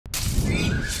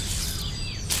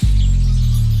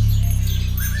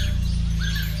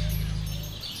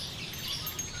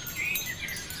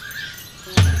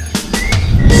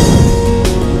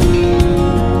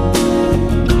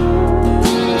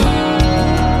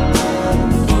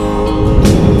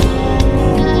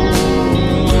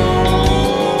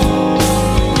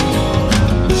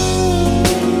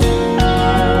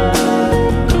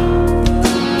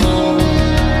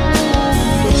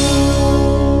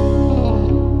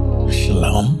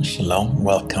Shalom, shalom.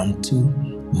 Welcome to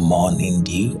Morning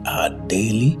Dew, our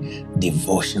daily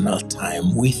devotional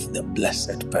time with the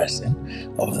blessed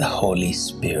person of the Holy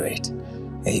Spirit.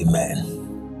 Amen.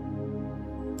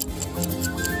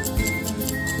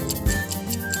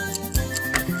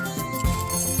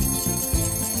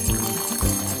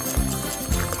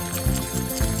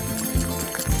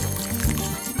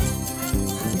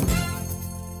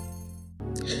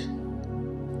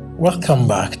 Welcome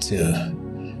back to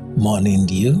Morning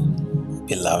Dew,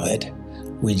 beloved.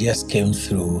 We just came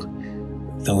through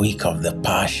the week of the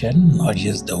Passion, not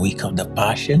just the week of the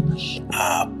Passion,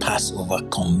 our Passover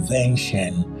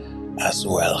convention as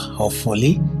well.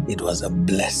 Hopefully, it was a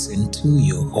blessing to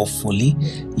you. Hopefully,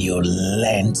 you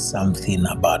learned something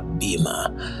about Bima.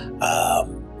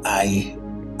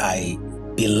 I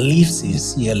believe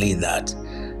sincerely that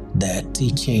the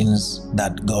teachings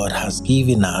that God has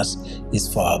given us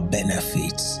is for our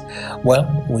benefits.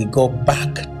 Well, we go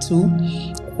back to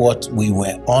what we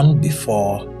were on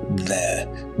before the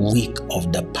week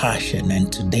of the Passion, and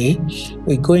today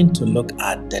we're going to look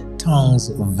at the tongue's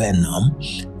venom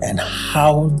and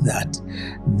how that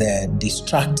the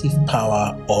destructive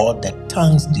power, or the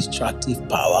tongue's destructive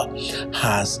power,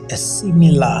 has a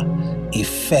similar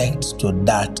effect to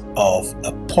that of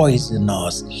a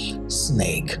poisonous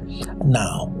snake.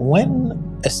 Now,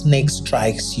 when a snake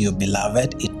strikes you,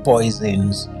 beloved, it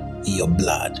poisons your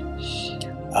blood.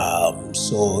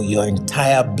 So your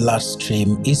entire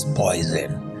bloodstream is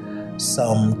poisoned.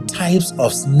 Some types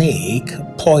of snake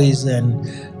poison,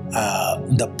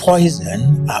 the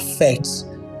poison affects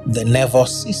the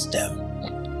nervous system.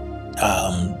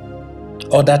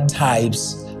 Other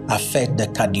types affect the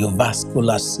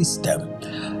cardiovascular system.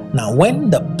 Now, when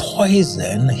the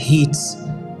poison hits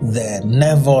the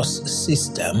nervous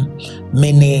system,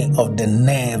 many of the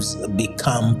nerves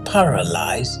become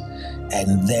paralyzed,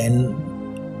 and then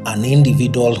an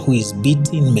individual who is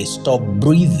beaten may stop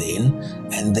breathing,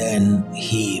 and then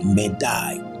he may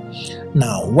die.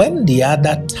 Now, when the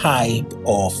other type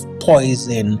of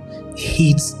poison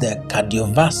hits the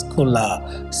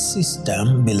cardiovascular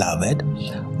system, beloved,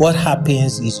 what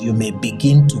happens is you may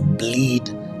begin to bleed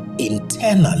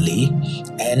internally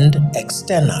and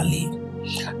externally.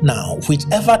 Now,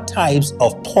 whichever types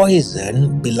of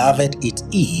poison, beloved, it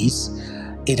is,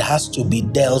 it has to be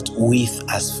dealt with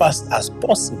as fast as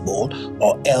possible,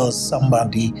 or else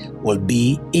somebody will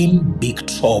be in big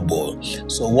trouble.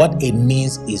 So what it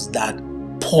means is that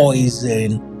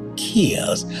poison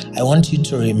kills. I want you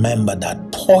to remember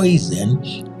that poison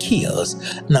kills.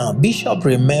 Now, Bishop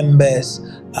remembers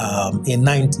in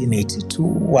 1982,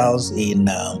 whilst in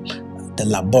the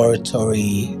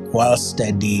laboratory, while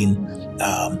studying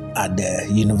at the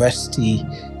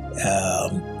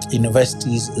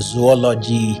university's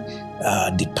zoology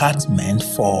department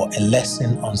for a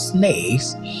lesson on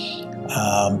snakes.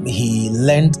 He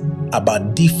learned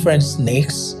about different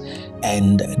snakes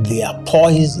and their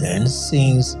poison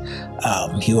since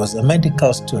he was a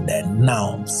medical student.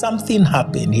 Now, something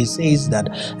happened. He says that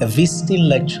a visiting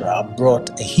lecturer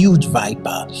brought a huge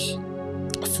viper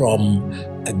from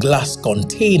a glass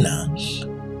container,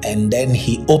 and then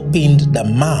he opened the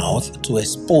mouth to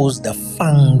expose the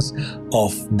fangs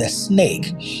of the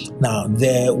snake. Now,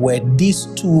 there were these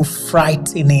two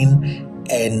frightening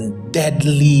and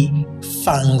deadly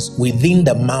fangs within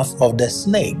the mouth of the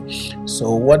snake.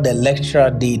 So what the lecturer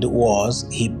did was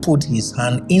he put his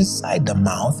hand inside the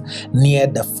mouth near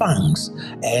the fangs,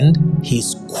 and he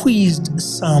squeezed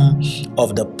some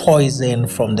of the poison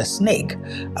from the snake.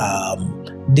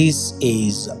 This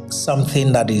is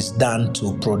something that is done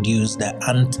to produce the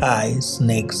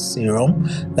anti-snake serum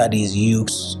that is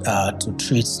used to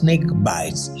treat snake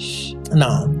bites.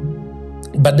 Now,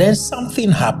 but then something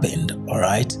happened, all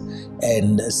right?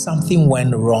 And something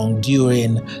went wrong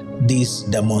during this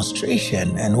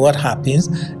demonstration. And what happens?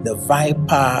 The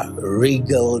viper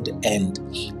wriggled and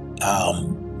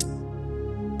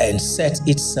set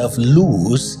itself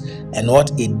loose. And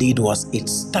what it did was it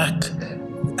struck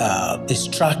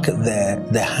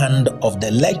the hand of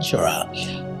the lecturer.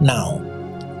 Now,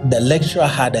 the lecturer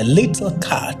had a little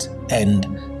cat, and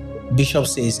Bishop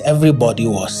says everybody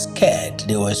was scared.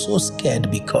 They were so scared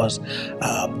because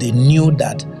they knew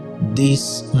that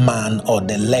this man or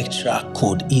the lecturer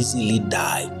could easily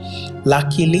die.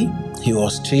 Luckily, he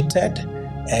was treated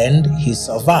and he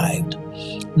survived.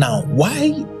 Now,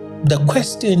 the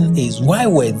question is, why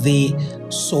were they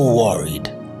so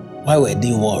worried? Why were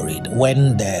they worried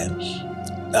when the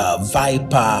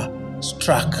viper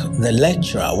struck the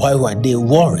lecturer? Why were they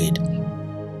worried?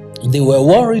 They were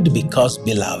worried because,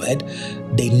 beloved,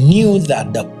 they knew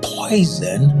that the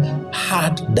poison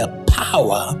had the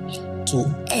power to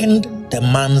end the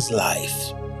man's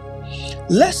life.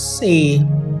 Let's say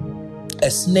a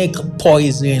snake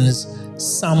poisons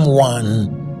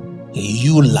someone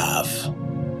you love.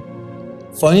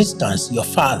 For instance, your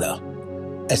father.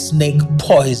 A snake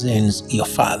poisons your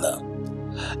father.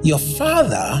 Your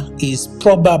father is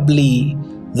probably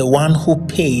the one who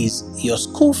pays your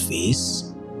school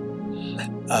fees,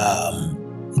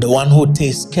 the one who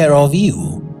takes care of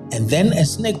you, and then a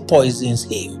snake poisons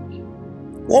him.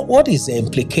 What is the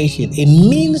implication? It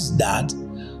means that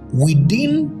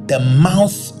within the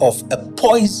mouth of a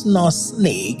poisonous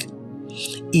snake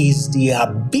is the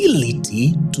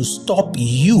ability to stop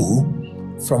you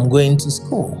from going to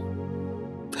school,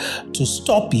 to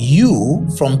stop you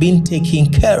from being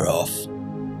taken care of.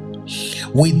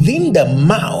 Within the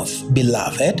mouth,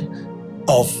 beloved,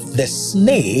 of the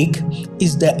snake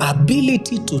is the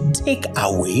ability to take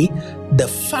away the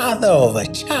father of a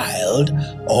child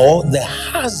or the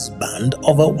husband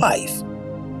of a wife.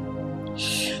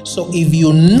 So if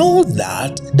you know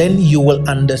that, then you will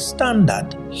understand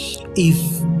that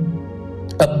if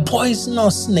a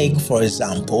poisonous snake, for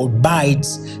example,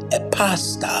 bites a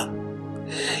pastor,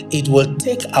 it will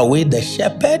take away the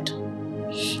shepherd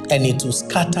and it will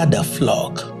scatter the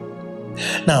flock.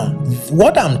 Now,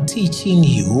 what I'm teaching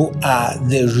you are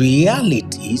the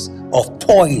realities of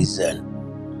poison.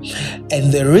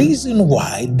 And the reason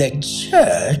why the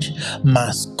church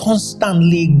must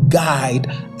constantly guide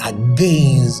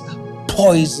against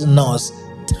poisonous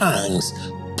tongues,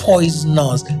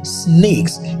 poisonous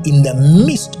snakes in the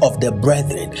midst of the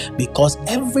brethren, because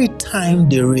every time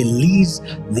they release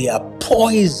their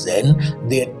poison,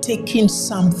 they're taking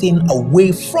something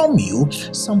away from you,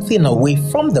 something away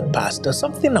from the pastor,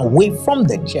 something away from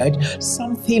the church,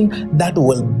 something that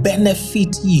will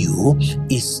benefit you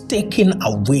is taken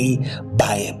away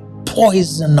by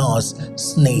poisonous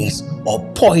snakes or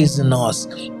poisonous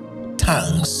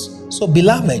tongues. So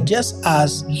beloved, just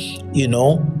as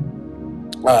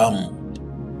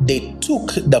they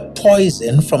took the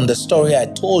poison from the story I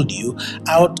told you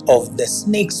out of the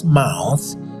snake's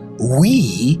mouth,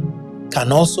 we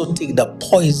can also take the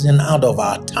poison out of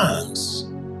our tongues.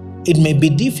 It may be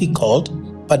difficult,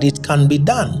 but it can be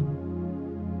done.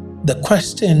 The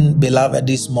question, beloved,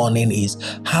 this morning is,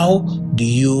 how do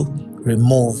you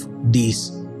remove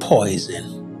this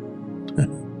poison?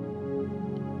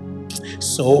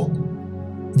 So,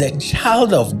 the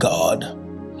child of God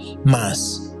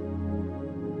must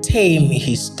tame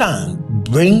his tongue,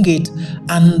 bring it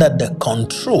under the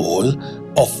control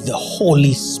of the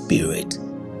Holy Spirit.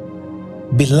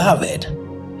 Beloved,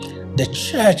 the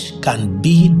church can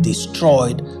be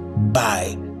destroyed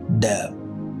by the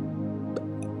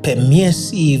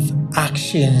permissive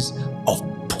actions of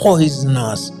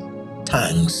poisonous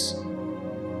tongues.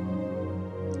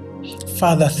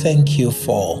 Father, thank you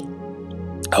for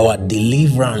our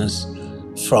deliverance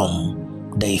from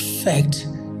the effect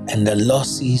and the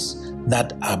losses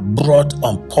that are brought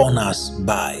upon us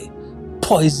by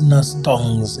poisonous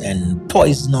tongues and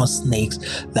poisonous snakes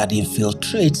that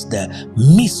infiltrates the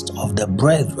midst of the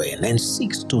brethren and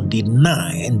seeks to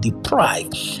deny and deprive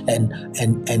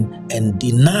and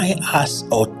deny us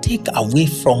or take away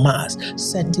from us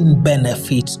certain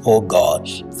benefits, oh God.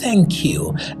 Thank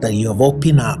you that you have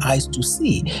opened our eyes to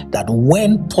see that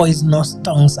when poisonous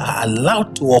tongues are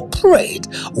allowed to operate,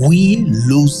 we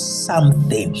lose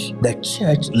something. The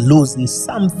church loses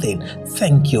something.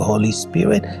 Thank you, Holy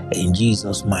Spirit. In Jesus'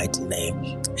 mighty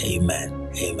name, amen.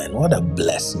 Amen. What a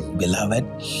blessing, beloved.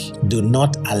 Do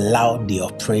not allow the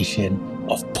operation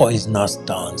of poisonous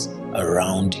tongues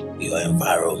around your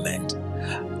environment.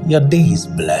 Your day is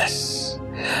blessed.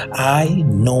 I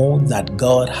know that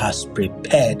God has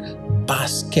prepared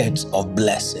baskets of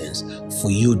blessings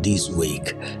for you this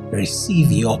week.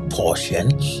 Receive your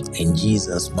portion in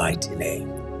Jesus' mighty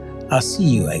name. I'll see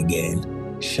you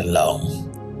again. Shalom.